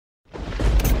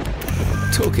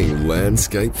Talking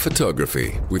landscape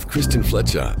photography with Christian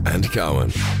Fletcher and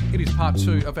Cowan. It is part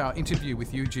 2 of our interview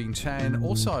with Eugene Tan,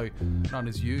 also known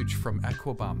as Huge from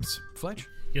Aquabums. Fletch?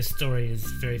 Your story is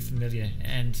very familiar,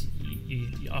 and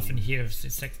you often hear of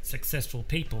successful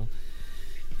people,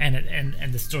 and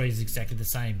the story is exactly the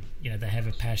same. You know, they have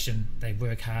a passion, they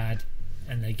work hard,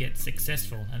 and they get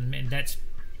successful, and that's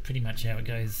pretty much how it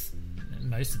goes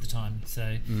most of the time.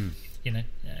 So, you know,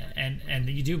 and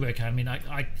you do work hard. I mean,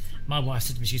 my wife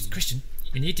said to me, she's Christian,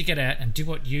 you need to get out and do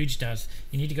what Huge does.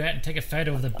 You need to go out and take a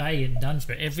photo of the bay in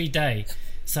Dunsborough every day.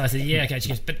 So I said, yeah, okay. She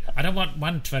goes, but I don't want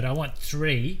one photo, I want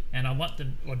 3, and I want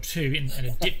them, or 2 in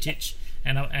a diptych.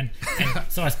 And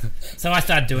so I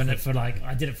started doing it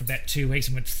I did it for about 2 weeks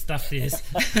and went, stuff this.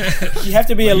 You have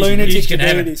to be a lunatic to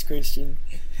do this, Christian.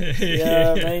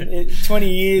 Yeah, I mean, 20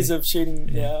 years of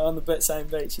shooting on the same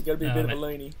beach, you've got to be a bit of a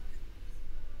loony.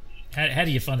 How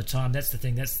do you find the time? That's the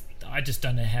thing. I just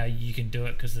don't know how you can do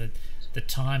it, because the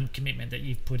time commitment that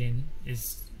you've put in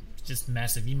is just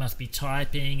massive. You must be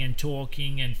typing and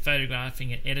talking and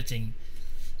photographing and editing.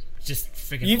 Just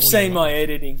freaking. You've seen my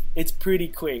editing. It's pretty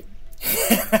quick.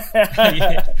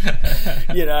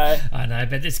 You know. I know,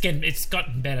 but it's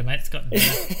gotten better, mate. It's gotten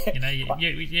better. You know,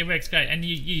 your work's great, and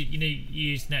you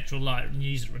use natural light and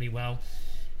you use it really well.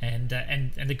 And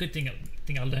the good thing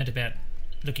I learned about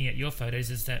looking at your photos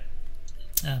is that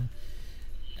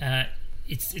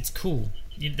it's cool.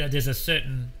 You know, there's a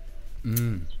certain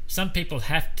some people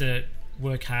have to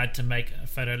work hard to make a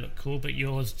photo look cool, but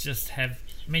yours just have.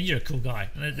 I mean, you're a cool guy.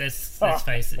 Let's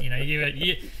face it. You know,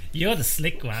 you're the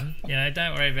slick one. You know,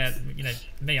 don't worry about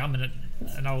me. I'm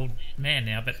an old man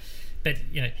now, but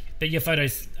your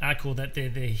photos are cool. That they're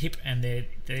hip and they're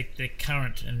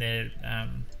current and they're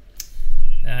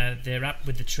up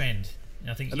with the trend.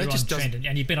 I think you're on trend,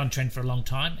 and you've been on trend for a long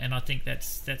time. And I think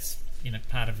that's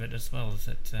part of it as well. Is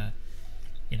that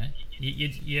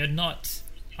you're not.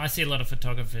 I see a lot of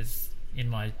photographers in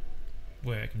my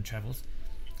work and travels,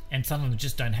 and some of them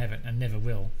just don't have it and never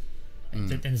will. And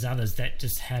there's others that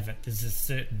just have it. There's a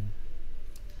certain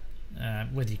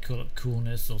whether you call it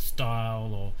coolness or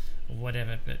style or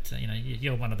whatever, but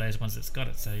you're one of those ones that's got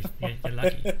it. So you're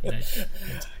lucky.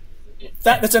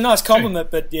 That's a nice compliment,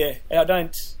 but yeah, I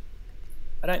don't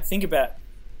think about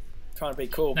trying to be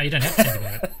cool. No, you don't have to think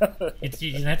about it.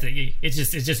 You don't have to. It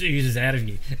just oozes out of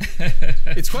you.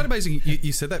 It's quite amazing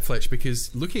you said that, Fletch,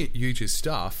 because looking at Huge's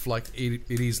stuff, like it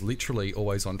is literally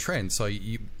always on trend. So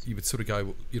you would sort of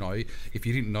go, if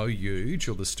you didn't know Huge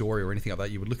or the story or anything like that,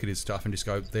 you would look at his stuff and just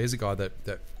go, there's a guy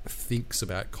that thinks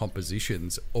about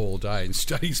compositions all day and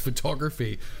studies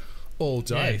photography all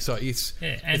day. So it's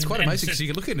quite amazing, because you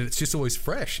can look at it, it's just always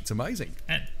fresh. It's amazing.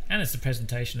 And it's the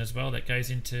presentation as well that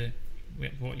goes into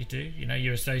what you do,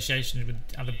 your association with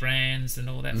other brands and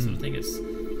all that sort of thing.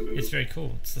 It's very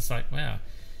cool. It's just like, wow,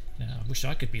 I wish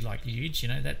I could be like Huge,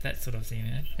 that sort of thing.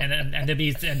 And there'd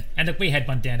be and look, we had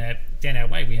one down our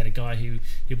way. We had a guy who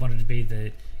wanted to be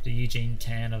the Eugene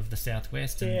Tan of the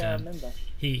Southwest, and I remember.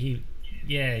 He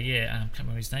can't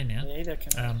remember his name now. Yeah,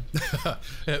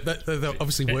 that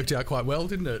obviously worked out quite well,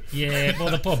 didn't it? Yeah, well,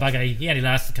 the poor bugger, he only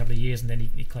lasted a couple of years and then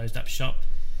he closed up shop.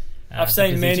 I've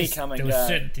seen many come and go.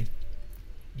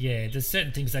 There's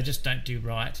certain things they just don't do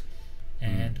right,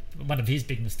 and one of his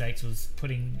big mistakes was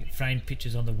putting framed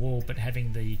pictures on the wall but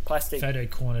having the plastic photo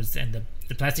corners and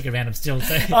the plastic around them still.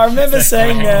 So, I remember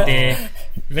seeing that. There,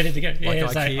 ready to go. Yeah,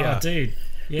 it's like, IKEA. oh, dude.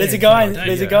 Yeah, there's a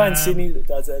guy in Sydney that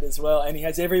does that as well, and he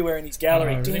has everywhere in his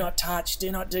gallery. Really? Do not touch,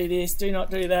 do not do this, do not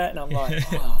do that. And I'm like,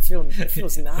 it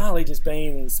feels gnarly just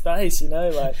being in space,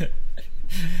 like.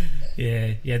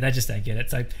 Yeah, they just don't get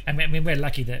it. So, I mean, we're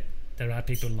lucky that there are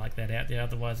people like that out there.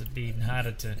 Otherwise, it'd be even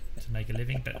harder to make a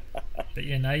living. But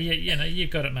you've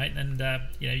got it, mate, and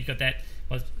you've got that.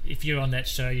 Well, if you're on that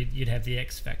show, you'd have the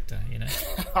X Factor.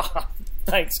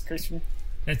 Thanks, Christian.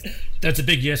 That's a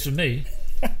big yes from me.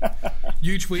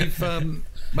 Huge, we've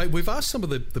asked some of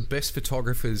the best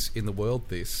photographers in the world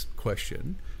this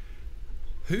question.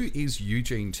 Who is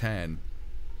Eugene Tan?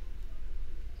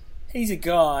 He's a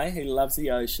guy who loves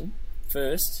the ocean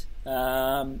first,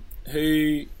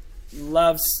 who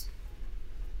loves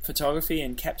photography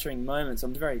and capturing moments.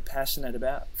 I'm very passionate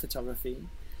about photography.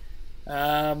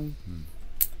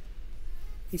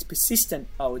 He's persistent,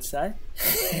 I would say.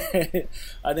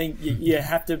 I think you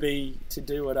have to be, to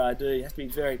do what I do, you have to be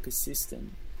very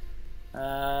persistent.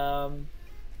 And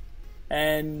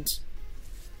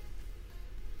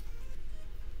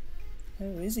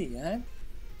who is he,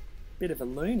 Bit of a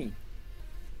loony.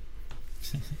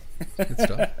 Good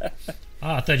stuff.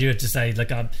 Oh, I thought you were to say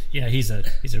like, he's a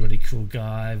really cool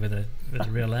guy with a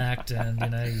real act,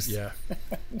 and he's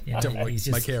Don't worry, he's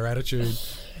just, make our attitude.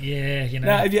 Yeah,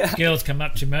 No, girls come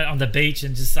up to him on the beach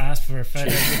and just ask for a photo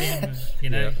with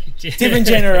him. Different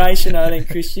generation, I think,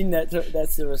 Christian.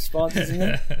 That's the response, isn't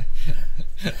it?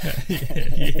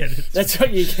 That's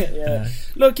what you get. Yeah.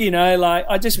 Look, like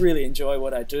I just really enjoy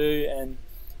what I do, and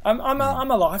I'm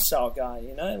a lifestyle guy.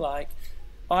 Like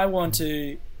I want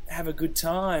to have a good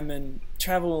time and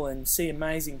travel and see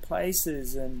amazing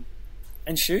places and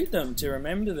shoot them to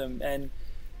remember them, and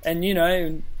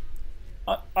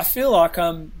I feel like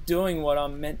I'm doing what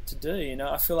I'm meant to do.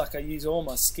 I feel like I use all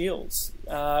my skills.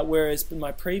 Whereas in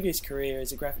my previous career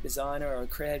as a graphic designer or a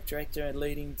creative director and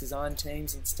leading design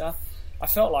teams and stuff, I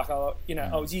felt like I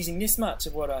was using this much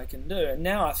of what I can do, and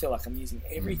now I feel like I'm using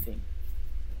everything.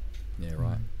 Yeah,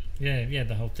 right. Yeah,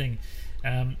 the whole thing.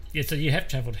 So you have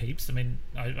travelled heaps. I mean,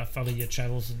 I follow your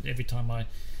travels, and every time I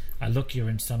look, you're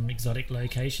in some exotic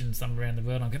location somewhere around the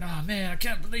world. I'm going, oh man, I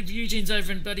can't believe Eugene's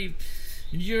over in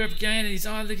Europe again, and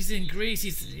he's in Greece.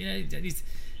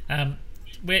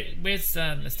 Where's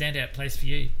a standout place for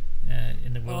you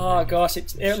in the world? Oh gosh,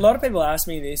 a lot of people ask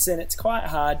me this, and it's quite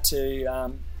hard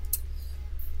to,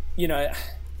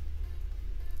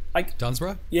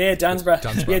 Dunsborough? Yeah, Dunsborough.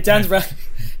 Yeah, Dunsborough.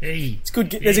 Hey. It's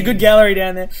good. There's a good gallery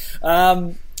down there.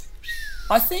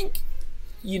 I think,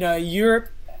 Europe,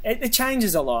 it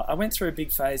changes a lot. I went through a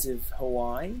big phase of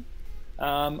Hawaii.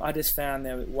 I just found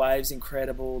the waves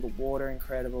incredible, the water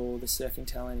incredible, the surfing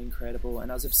talent incredible,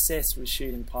 and I was obsessed with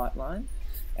shooting Pipeline.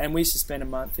 And we used to spend a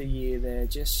month a year there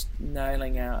just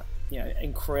nailing out,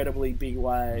 incredibly big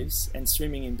waves and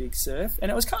swimming in big surf. And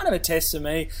it was kind of a test for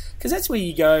me, because that's where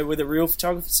you go, where the real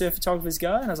surf photographers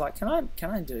go. And I was like, can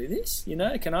I do this?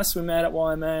 Can I swim out at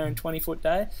Waimea in 20-foot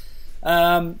day?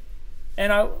 And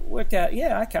I worked out,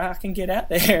 okay, I can get out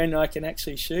there and I can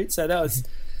actually shoot. So that was...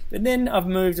 But then I've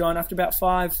moved on. After about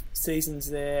 5 seasons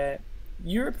there,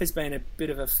 Europe has been a bit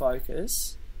of a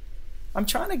focus. I'm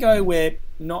trying to go where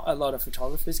not a lot of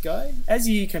photographers go. As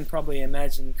you can probably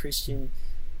imagine, Christian,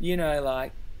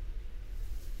 like,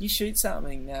 you shoot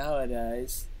something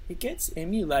nowadays, it gets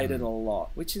emulated a lot,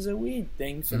 which is a weird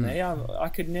thing for me. I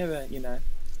could never,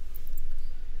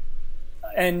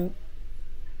 And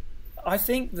I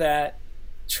think that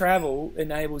travel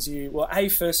enables you,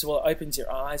 first of all, it opens your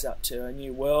eyes up to a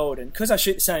new world. And because I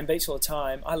shoot the same beach all the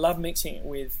time, I love mixing it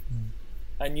with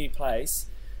a new place.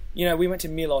 We went to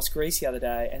Milos, Greece the other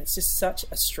day, and it's just such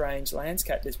a strange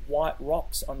landscape. There's white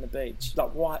rocks on the beach,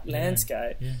 like white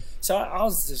landscape. Yeah. So I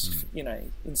was just,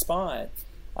 inspired.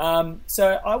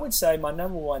 So I would say my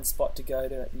number one spot to go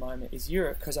to at the moment is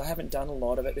Europe, because I haven't done a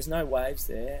lot of it. There's no waves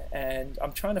there, and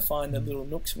I'm trying to find the little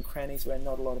nooks and crannies where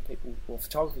not a lot of people or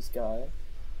photographers go,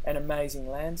 and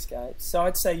amazing landscapes. So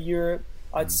I'd say Europe.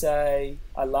 I'd say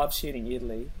I love shooting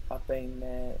Italy. I've been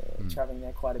there, travelling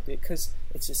there quite a bit, because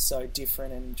it's just so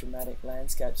different and dramatic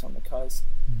landscapes on the coast.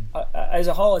 As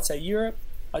a whole, I'd say Europe.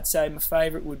 I'd say my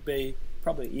favourite would be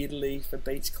probably Italy for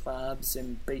beach clubs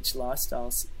and beach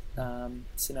lifestyle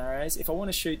scenarios. If I want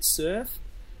to shoot surf,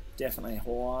 definitely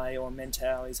Hawaii or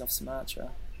Mentawais off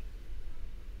Sumatra.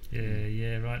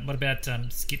 Yeah, right. What about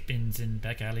skip bins and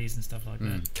back alleys and stuff like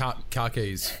that? Car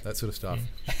keys, that sort of stuff.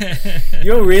 Yeah.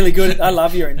 You're really good I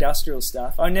love your industrial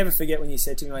stuff. I never forget when you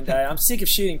said to me one day, I'm sick of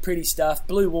shooting pretty stuff,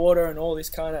 blue water and all this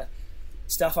kind of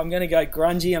stuff. I'm going to go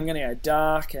grungy, I'm going to go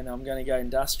dark, and I'm going to go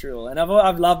industrial. And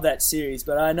I've loved that series,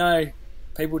 but I know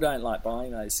people don't like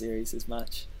buying those series as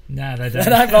much. No, they don't. They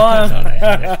don't buy them.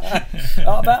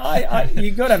 But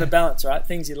you've got to have a balance, right?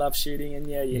 Things you love shooting, and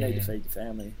you need to feed your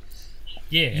family.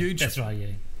 Yeah, that's right. Yeah,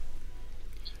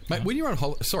 mate. When you're on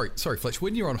sorry, Fletch.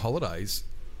 When you're on holidays,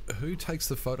 who takes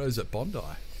the photos at Bondi?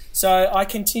 So I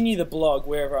continue the blog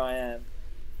wherever I am.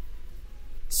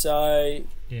 So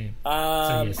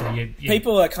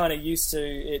people are kind of used to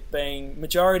it being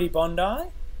majority Bondi,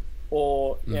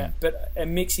 or but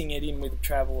mixing it in with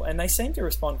travel, and they seem to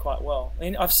respond quite well. I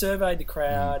mean, I've surveyed the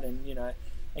crowd, and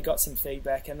and got some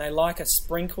feedback, and they like a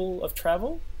sprinkle of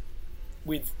travel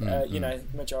with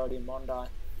majority in Bondi.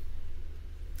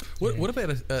 What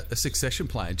about a succession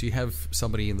plan? Do you have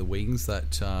somebody in the wings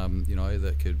that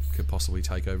that could possibly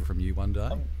take over from you one day?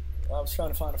 I was trying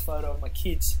to find a photo of my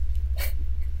kids.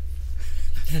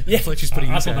 Fletcher's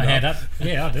putting his hand up.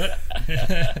 Yeah, I'll do it.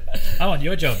 I want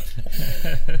your job.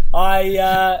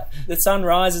 The sun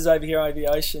rises over here over the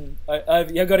ocean.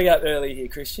 You've got to get up early here,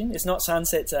 Christian. It's not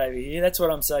sunsets over here. That's what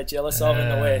I'm so jealous of in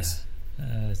the west.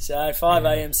 So 5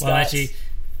 a.m. starts. Well, actually,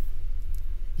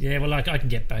 Yeah, well, I can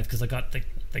get both because I got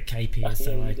the cape here,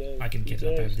 so I can get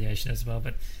it up over the ocean as well.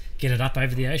 But get it up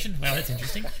over the ocean? Well, that's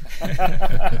interesting. Keep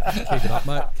it up,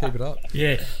 mate. Keep it up.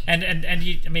 Yeah, and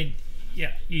you, I mean,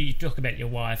 yeah, you talk about your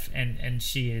wife, and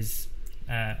she is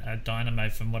a dynamo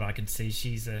from what I can see.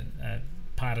 She's a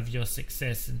part of your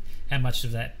success, and how much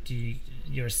of that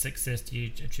your success do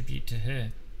you attribute to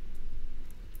her?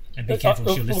 And be careful,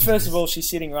 she'll listen. Well, first of all, she's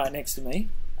sitting right next to me.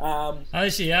 Oh,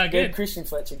 is she? Yeah, good. Christian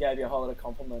Fletcher gave you a whole lot of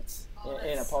compliments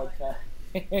in a podcast.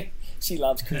 She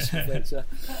loves Christian Fletcher.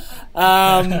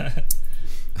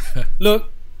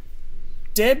 Look,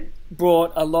 Deb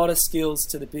brought a lot of skills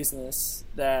to the business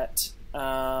that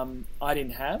I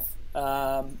didn't have.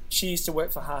 She used to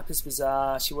work for Harper's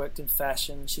Bazaar. She worked in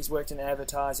fashion. She's worked in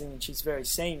advertising, and she's very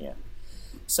senior.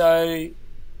 So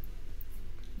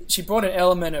she brought an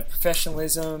element of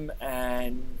professionalism,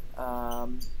 and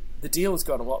the deal's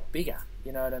got a lot bigger.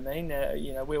 You know what I mean?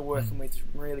 We're working with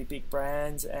really big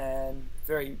brands and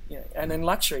and then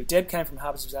luxury. Deb came from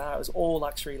Harper's Bazaar. It was all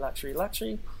luxury.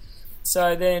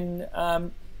 So then,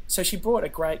 so she brought a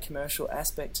great commercial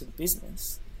aspect to the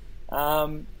business.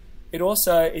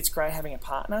 It's great having a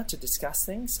partner to discuss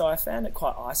things. So I found it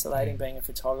quite isolating being a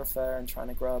photographer and trying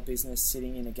to grow a business,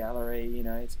 sitting in a gallery,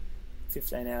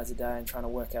 15 hours a day and trying to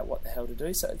work out what the hell to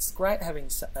do. So it's great having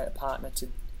a partner to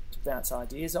bounce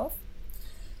ideas off.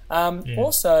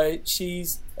 Also,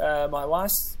 she's my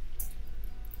wife's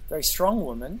a very strong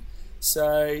woman,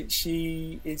 so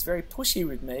she is very pushy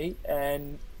with me,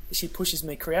 and she pushes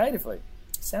me creatively.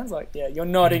 Sounds like you're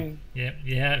nodding. Yeah.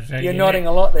 You're nodding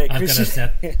a lot there, Chris.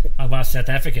 My wife's South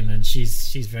African, and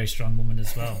she's a very strong woman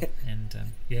as well. And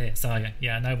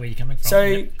I know where you're coming from.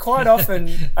 So quite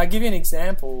often, I'll give you an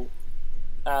example.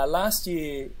 Last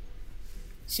year,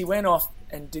 she went off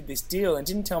and did this deal and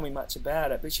didn't tell me much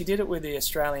about it, but she did it with the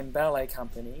Australian Ballet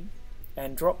Company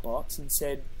and Dropbox and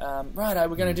said, righto,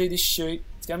 we're going to do this shoot.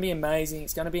 It's going to be amazing.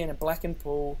 It's going to be in a blackened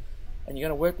pool, and you're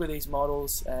going to work with these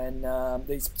models and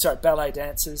ballet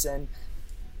dancers. And,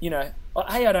 I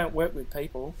don't work with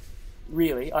people,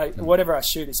 really. Whatever I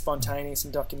shoot is spontaneous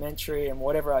and documentary, and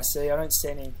whatever I see, I don't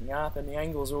set anything up, and the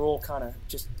angles are all kind of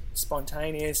just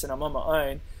spontaneous, and I'm on my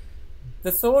own.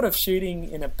 The thought of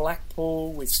shooting in a black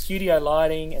pool with studio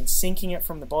lighting and sinking it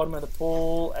from the bottom of the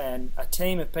pool and a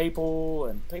team of people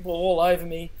and people all over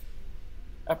me,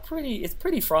 it's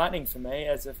pretty frightening for me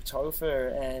as a photographer.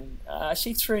 And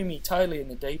she threw me totally in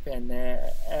the deep end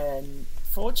there. And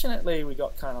fortunately, we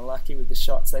got kind of lucky with the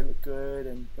shots. They looked good,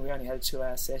 and we only had a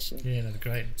 2-hour session. Yeah, that's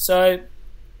great. So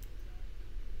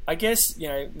I guess,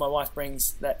 my wife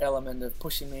brings that element of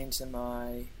pushing me into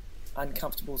my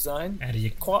uncomfortable zone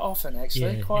quite often,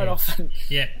 actually. Often.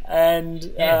 Yeah. And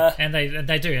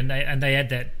they do, and they add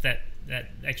that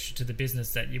extra to the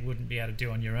business that you wouldn't be able to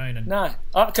do on your own. And no,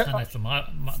 I know for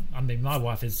my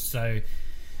wife is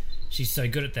she's so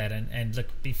good at that. And look,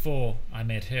 before I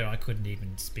met her, I couldn't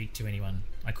even speak to anyone.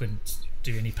 I couldn't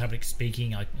do any public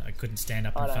speaking. I couldn't stand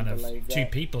up in front of two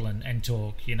people and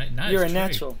talk. No, you're it's a true.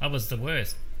 natural. I was the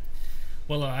worst.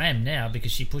 Well, I am now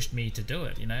because she pushed me to do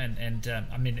it, and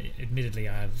I mean, admittedly,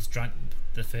 I was drunk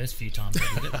the first few times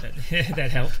I did it, but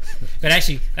that helped. But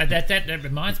actually, that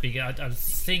reminds me, I was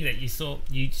seeing that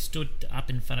you stood up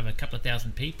in front of a couple of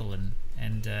thousand people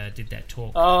and did that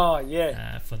talk. Oh,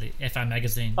 yeah. For the FR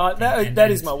magazine.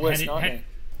 That is my worst nightmare.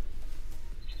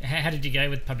 How did you go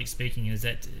with public speaking?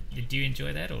 Did you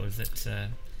enjoy that, or is it?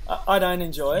 I don't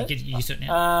enjoy it. You get used to it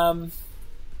now.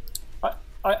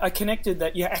 I connected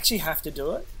that you actually have to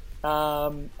do it,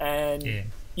 and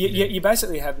you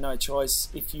basically have no choice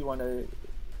if you want to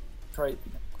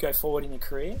go forward in your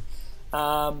career.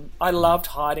 I loved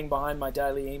hiding behind my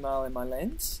daily email and my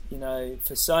lens.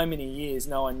 For so many years,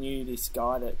 no one knew this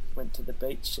guy that went to the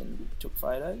beach and took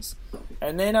photos.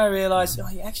 And then I realised,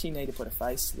 you actually need to put a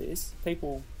face to this.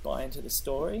 People buy into the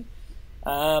story.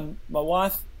 My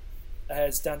wife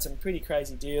has done some pretty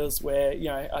crazy deals where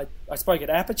I spoke at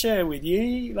Aperture with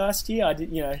you last year. I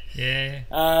did,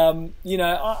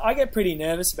 I get pretty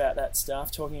nervous about that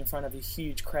stuff, talking in front of a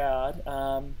huge crowd.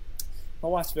 My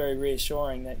wife's very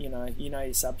reassuring that you know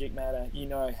your subject matter,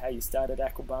 how you started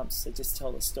Aquabumps, so just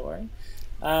tell the story.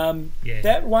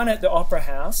 That one at the Opera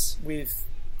House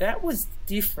that was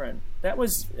different. That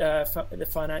was the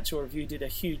Financial Review did a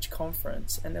huge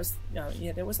conference, and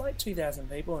there was like 2,000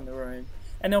 people in the room.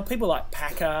 And there were people like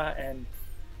Packer and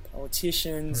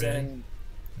politicians, really? And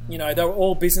they were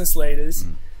all business leaders.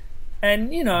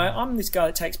 And I'm this guy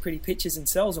that takes pretty pictures and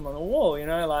sells them on the wall.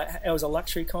 Like it was a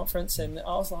luxury conference, and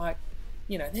I was like,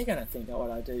 they're going to think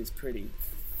what I do is pretty,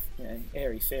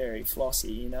 airy fairy,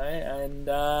 flossy, And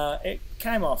it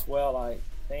came off well, I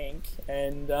think.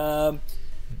 And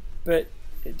but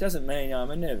it doesn't mean I'm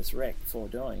a nervous wreck before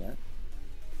doing it.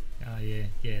 Oh yeah.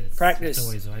 Practice. It's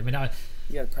always the way. I mean,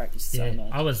 You got to practice so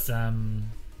much. I was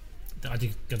I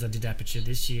did Aperture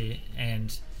this year,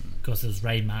 and of course there was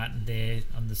Ray Martin there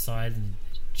on the side and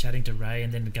chatting to Ray,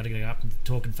 and then we got to go up and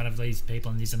talk in front of these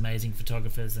people and these amazing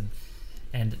photographers,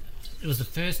 and it was the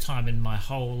first time in my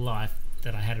whole life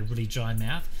that I had a really dry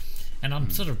mouth, and I'm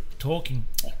sort of talking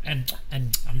and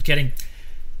I'm getting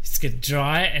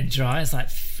dry and dry. It's like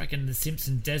freaking the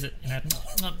Simpson Desert,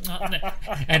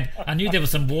 and I knew there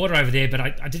was some water over there, but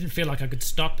I didn't feel like I could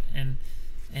stop and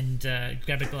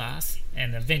grab a glass,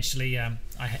 and eventually I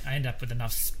end up with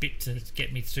enough spit to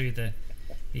get me through the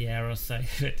hour or so.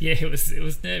 But yeah, it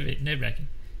was nerve-wracking.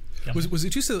 Was it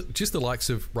just the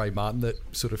likes of Ray Martin that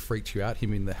sort of freaked you out,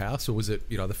 him in the house, or was it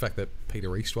the fact that Peter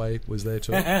Eastway was there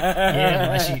too?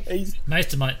 Yeah, actually,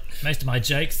 most of my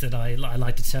jokes that I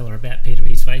like to tell are about Peter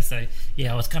Eastway. So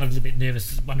yeah, I was kind of a little bit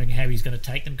nervous, wondering how he was going to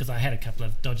take them, because I had a couple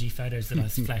of dodgy photos that I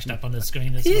flashed up on the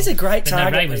screen. He's a great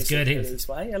target. Ray was good. Peter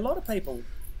Eastway. A lot of people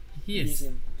use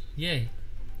him. Yeah.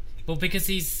 Well, because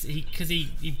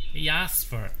he asks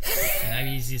for it.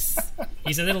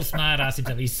 He's a little smart ass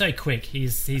himself. He's so quick.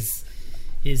 His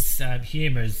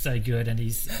humour is so good, and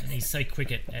he's so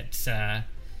quick at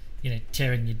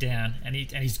tearing you down, and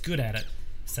he's good at it.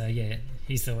 So yeah,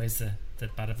 he's always the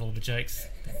butt of all the jokes.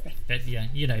 But yeah,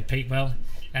 Pete well.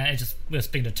 We were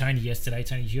speaking to Tony yesterday.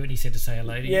 Tony Hewitt. And he said to say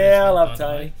hello to you. Yeah, I love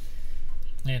Tony.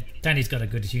 Yeah, Tony's got a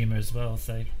good humour as well,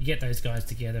 so you get those guys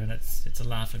together and it's a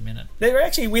laugh a minute. They were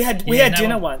actually we had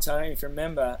dinner once. I don't know if you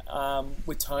remember,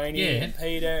 with Tony and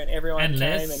Peter and everyone and came,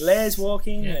 Les. and Les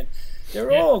walking, and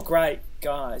they're all great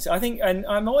guys. I think, and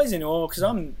I'm always in awe because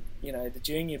I'm the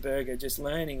junior burger just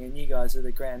learning, and you guys are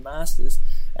the grandmasters,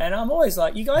 and I'm always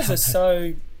like, you guys are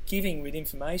so giving with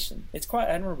information. It's quite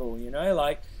admirable,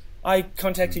 like. I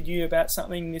contacted you about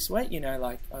something this week,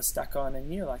 like I was stuck on,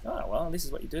 and you're like, oh, well, this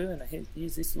is what you do, and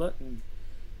here's this look, and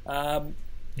I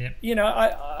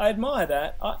admire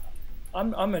that.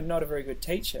 I'm not a very good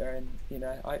teacher, and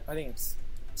I think it's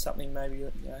something maybe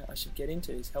I should get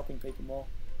into, is helping people more.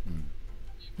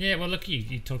 Yeah, well, look,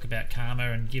 you talk about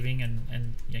karma and giving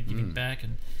and giving back,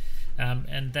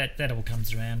 and that all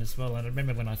comes around as well. And I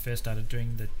remember when I first started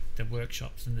doing the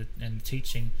workshops and the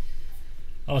teaching,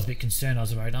 I was a bit concerned. I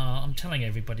was worried, I'm telling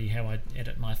everybody how I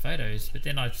edit my photos, but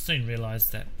then I soon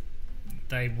realised that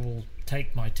they will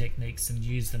take my techniques and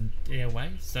use them their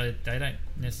way, so they don't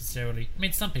necessarily... I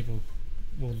mean, some people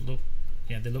will look...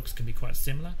 their looks can be quite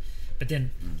similar, but then,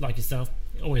 like yourself,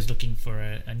 always looking for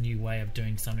a new way of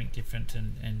doing something different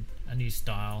and a new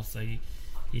style, so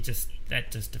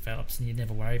that just develops, and you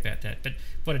never worry about that. But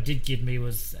what it did give me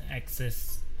was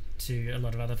access to a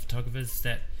lot of other photographers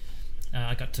that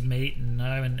I got to meet and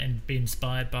know and be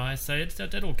inspired by. So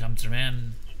it all comes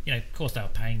around. Of course they were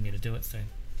paying me to do it, so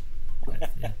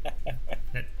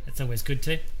that's always good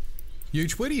too.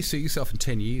 Huge. Where do you see yourself in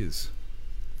 10 years?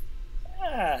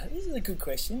 This is a good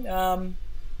question. I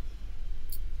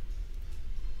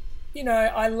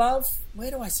love...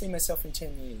 Where do I see myself in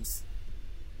 10 years?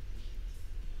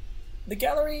 The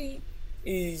gallery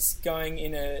is going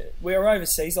we're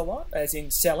overseas a lot, as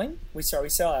in selling. We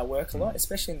sell our work a lot,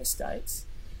 especially in the States.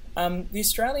 The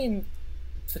Australian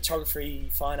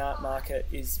photography fine art market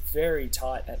is very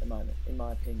tight at the moment, in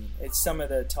my opinion. It's some of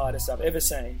the tightest I've ever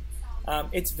seen.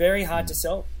 It's very hard to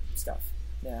sell stuff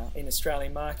now in the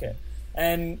Australian market,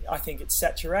 and I think it's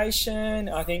saturation.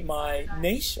 I think my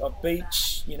niche of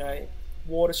beach,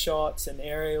 water shots and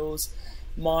aerials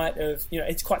might have,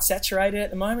 it's quite saturated at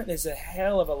the moment. There's a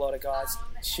hell of a lot of guys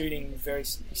shooting very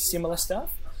similar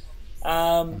stuff.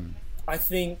 I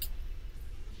think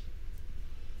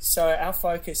so. Our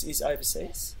focus is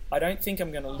overseas. I don't think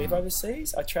I'm going to live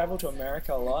overseas. I travel to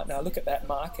America a lot, and I look at that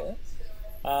market.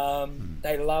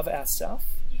 They love our stuff.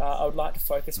 I would like to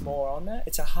focus more on that.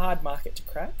 It's a hard market to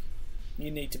crack.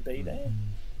 You need to be there.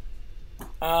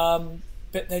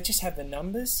 But they just have the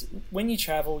numbers. When you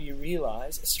travel, you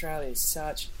realise Australia is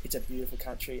it's a beautiful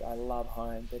country. I love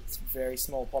home, but it's a very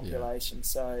small population.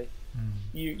 So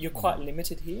you're quite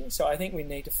limited here. So I think we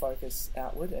need to focus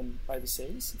outward and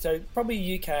overseas. So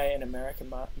probably UK and American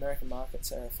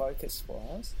markets are a focus for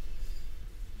us.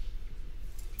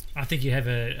 I think you have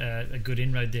a good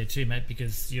inroad there too, mate,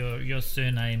 because your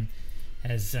surname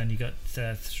has only got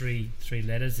three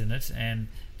letters in it, and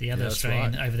the other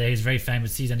Australian over there is very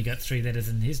famous. He's only got 3 letters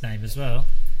in his name as well.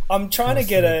 I'm trying to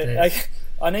get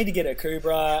I need to get a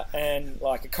Kubra and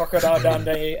like a Crocodile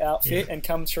Dundee outfit and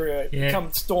come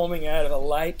storming out of a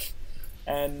lake.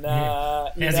 And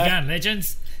how's it going,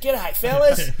 legends? G'day,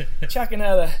 fellas. Chuck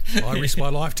another. I risk my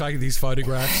life taking these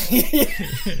photographs.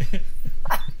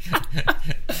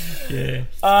 Yeah.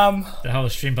 The whole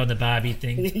shrimp on the Barbie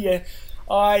thing. Yeah.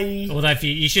 Although if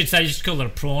you should call it a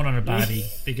prawn on a Barbie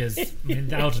because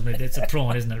ultimately that's a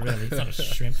prawn, isn't it? Really, it's not a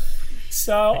shrimp.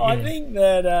 So I think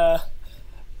that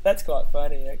that's quite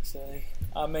funny, actually.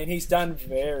 I mean, he's done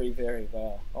very, very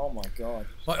well. Oh my god!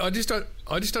 I just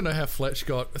don't know how Fletch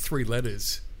got 3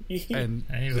 letters. And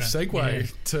the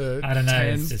segue to I don't know,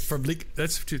 tan just, from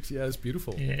that's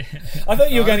beautiful. Yeah. I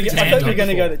thought you were going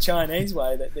to go the Chinese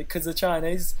way, because the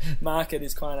Chinese market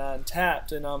is kind of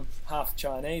untapped, and I'm half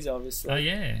Chinese, obviously. Oh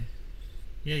yeah.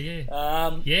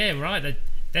 Yeah, right.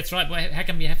 That's right. Well, how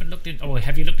come you haven't looked in? Or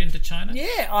have you looked into China?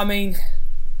 Yeah, I mean,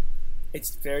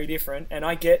 it's very different, and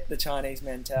I get the Chinese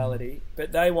mentality,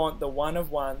 but they want the one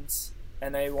of ones,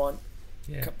 and they want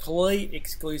complete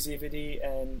exclusivity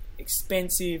and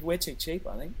expensive. We're too cheap,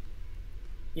 I think.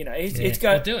 You know, it's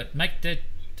go. Well, do it.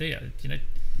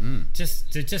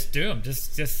 Just do them.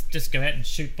 Just go out and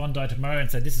shoot Bondi tomorrow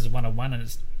and say this is a 101 and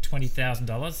it's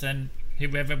 $20,000, and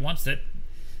whoever wants it,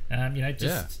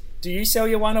 Do you sell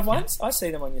your one of ones? I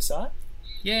see them on your site.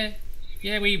 Yeah,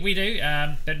 we do.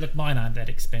 But look, mine aren't that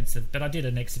expensive. But I did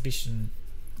an exhibition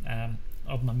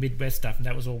of my Midwest stuff, and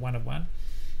that was all one of one.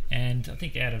 And I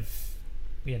think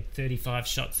we had 35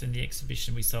 shots in the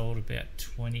exhibition. We sold about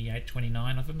 28,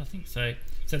 29 of them, I think. So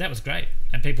that was great.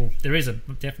 And there is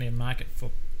definitely a market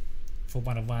for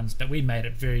one of ones. But we made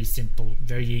it very simple,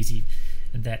 very easy,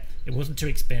 in that it wasn't too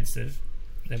expensive.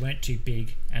 They weren't too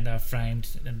big, and they were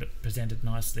framed and presented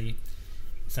nicely.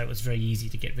 So it was very easy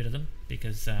to get rid of them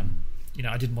because I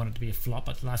didn't want it to be a flop.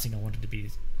 But the last thing I wanted to be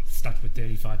is stuck with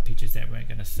 35 pictures that weren't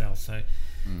going to sell. So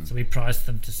we priced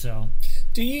them to sell.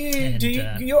 Do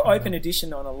your open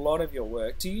edition on a lot of your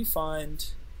work? Do you find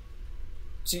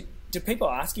do people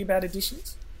ask you about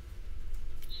editions?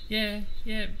 Yeah,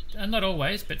 not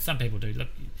always, but some people do. Look,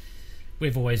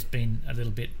 we've always been a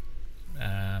little bit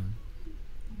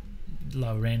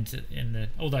lower end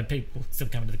although people still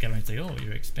come to the gallery and say, "Oh,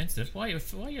 you're expensive. Why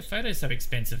are your photos so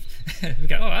expensive?" We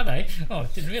go, "Oh, are they? Oh,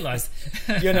 didn't realise."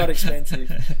 You're not expensive.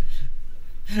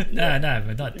 No,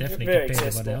 we're not definitely very compared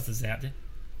accessible. to what else is out there.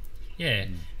 Yeah,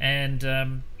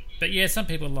 and but yeah, some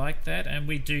people like that, and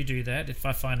we do that. If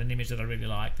I find an image that I really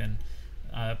like, then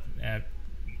I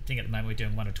think at the moment we're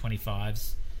doing 1 of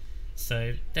 25s,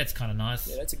 so that's kind of nice.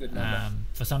 Yeah, that's a good number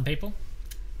for some people.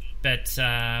 But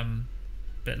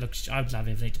look, I'd love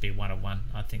everything to be 1 of 1.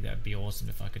 I think that would be awesome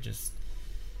if I could just,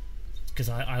 because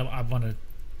I want to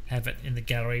have it in the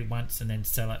gallery once and then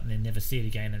sell it and then never see it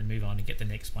again and then move on and get the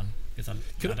next one, because I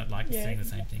don't like seeing the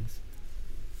same things.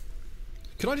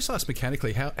 Can I just ask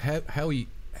mechanically how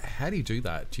do you do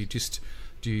that? Do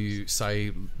you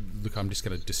say, look, I'm just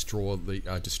going to destroy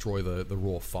the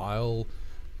raw file?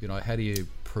 You know, how do you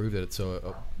prove that it's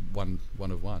a one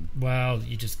of one? Well,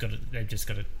 they've just got to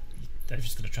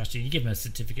trust you. You give them a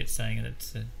certificate saying that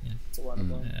it's a one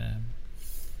of one.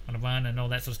 1 of 1 and all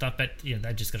that sort of stuff, but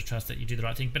they've just got to trust that you do the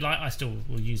right thing. But I still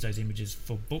will use those images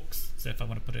for books, so if I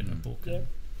want to put it in a book,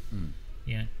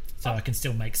 so I can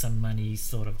still make some money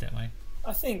sort of that way.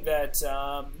 I think that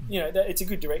that it's a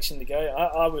good direction to go.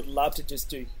 I would love to just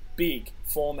do big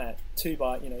format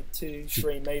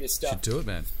 2x3 meter stuff. Should do it,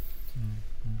 man.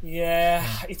 Yeah,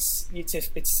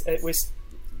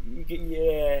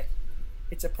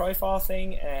 it's a profile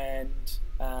thing, and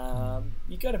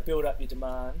you got to build up your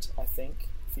demand, I think,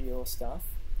 for your stuff.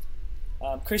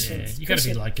 Christian, you got to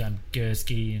be like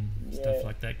Gursky and stuff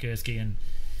like that. Gursky and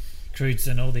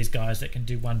Crewdson, all these guys that can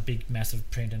do one big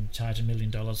massive print and charge $1 million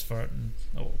for it,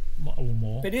 or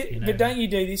more. But don't you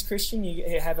do this, Christian?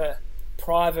 You have a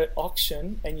private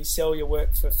auction and you sell your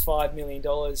work for $5 million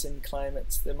and claim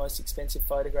it's the most expensive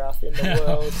photograph in the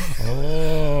world.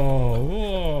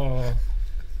 Oh,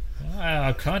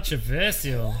 wow,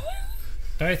 controversial.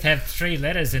 Both have 3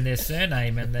 letters in their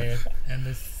surname and this.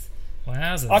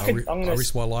 Wowzers. I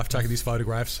risk my life taking these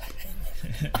photographs.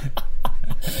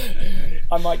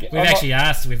 We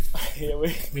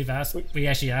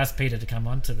actually asked Peter to come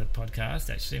on to the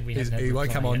podcast. Actually, he won't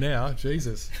come on now.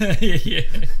 Jesus. Yeah,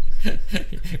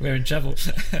 we're in trouble.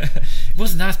 It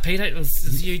wasn't us, Peter. It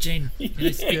was Eugene.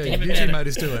 Eugene made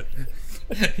us do it.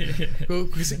 Well,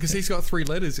 because he's got 3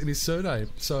 letters in his surname.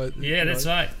 So that's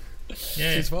right. Yeah, it's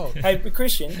his fault. Hey, but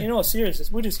Christian, in all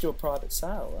seriousness, we'll just do a private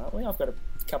sale, aren't we? I've got a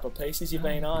couple of pieces you've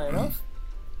been eyeing off.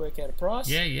 Work out a price.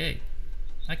 Yeah.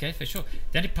 Okay, for sure.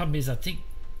 The only problem is I think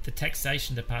the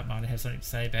taxation department might have something to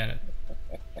say about it.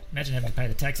 Imagine having to pay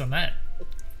the tax on that.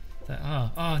 So,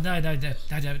 no,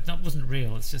 that wasn't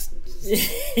real. It's just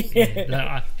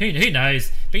who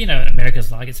knows? But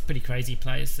America's like, it's a pretty crazy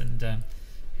place, and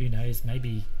who knows?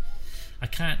 Maybe I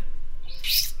can't.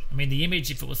 I mean, the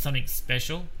image, if it was something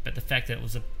special, but the fact that it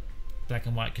was a black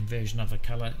and white conversion of a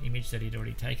colour image that he'd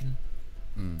already taken.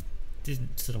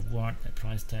 Didn't sort of warrant that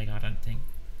price tag, I don't think.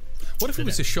 What if it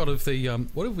was a shot of the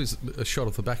what if it was a shot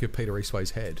of the back of Peter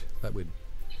Eastway's head? That would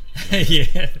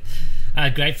yeah.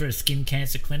 Great for a skin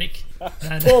cancer clinic.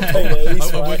 Poor Peter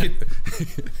Eastway.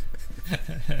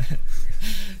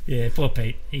 Yeah, poor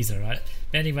Pete. He's all right.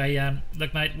 But anyway,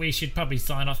 look, mate, we should probably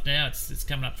sign off now. It's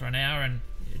coming up for an hour, and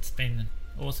it's been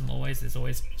awesome always. There's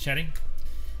always chatting.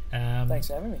 Thanks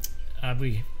for having me.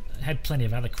 We had plenty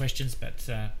of other questions, but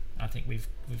I think we've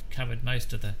covered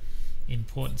most of the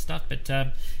important stuff. But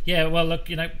yeah, well, look,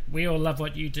 we all love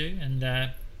what you do, and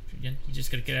you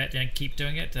just got to get out there and keep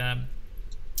doing it.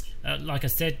 Like I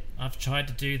said, I've tried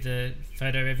to do the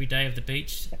photo every day of the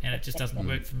beach, and it just doesn't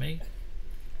work for me.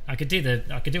 I could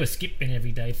do a skip bin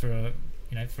every day for a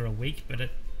week,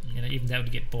 but even that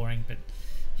would get boring. But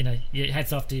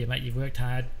hats off to you, mate. You've worked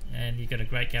hard, and you've got a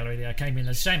great gallery there. I came in.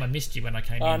 It's a shame I missed you when I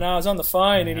came in. Oh no, I was on the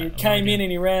phone, and he came in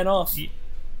and he ran off.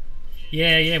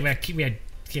 Yeah. We had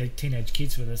teenage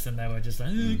kids with us, and they were just like,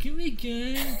 "Oh, can we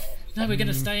go? No, we're going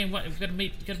to stay and we've got to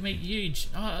meet Huge.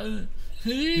 Oh,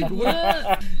 who?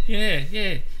 What?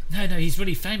 Yeah. No, he's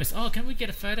really famous. Oh, can we get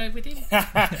a photo with him?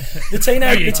 The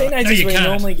teenagers we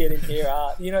normally get in here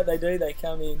are, you know what they do? They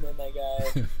come in and they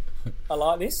go, I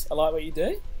like this. I like what you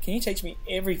do. Can you teach me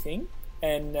everything?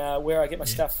 And where I get my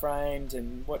stuff framed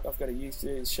and what I've got to use to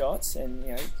do the shots, and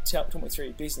talk me through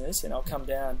your business, and I'll come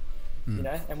down,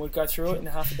 and we'll go through it in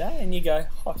half a day. And you go,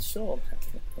 oh sure,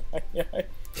 have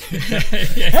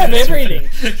everything.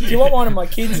 Do you want one of my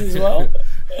kids as well?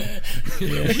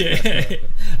 Yeah.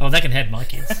 Oh, they can have my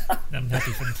kids. I'm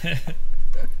happy for them.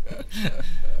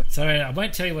 Sorry, I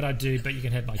won't tell you what I do, but you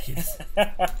can have my kids.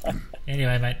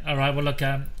 Anyway, mate. All right. Well, look.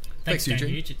 Thanks, Eugene.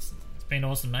 Huge. It's been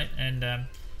awesome, mate. And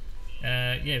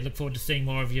look forward to seeing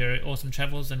more of your awesome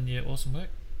travels and your awesome work.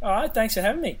 All right. Thanks for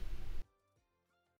having me.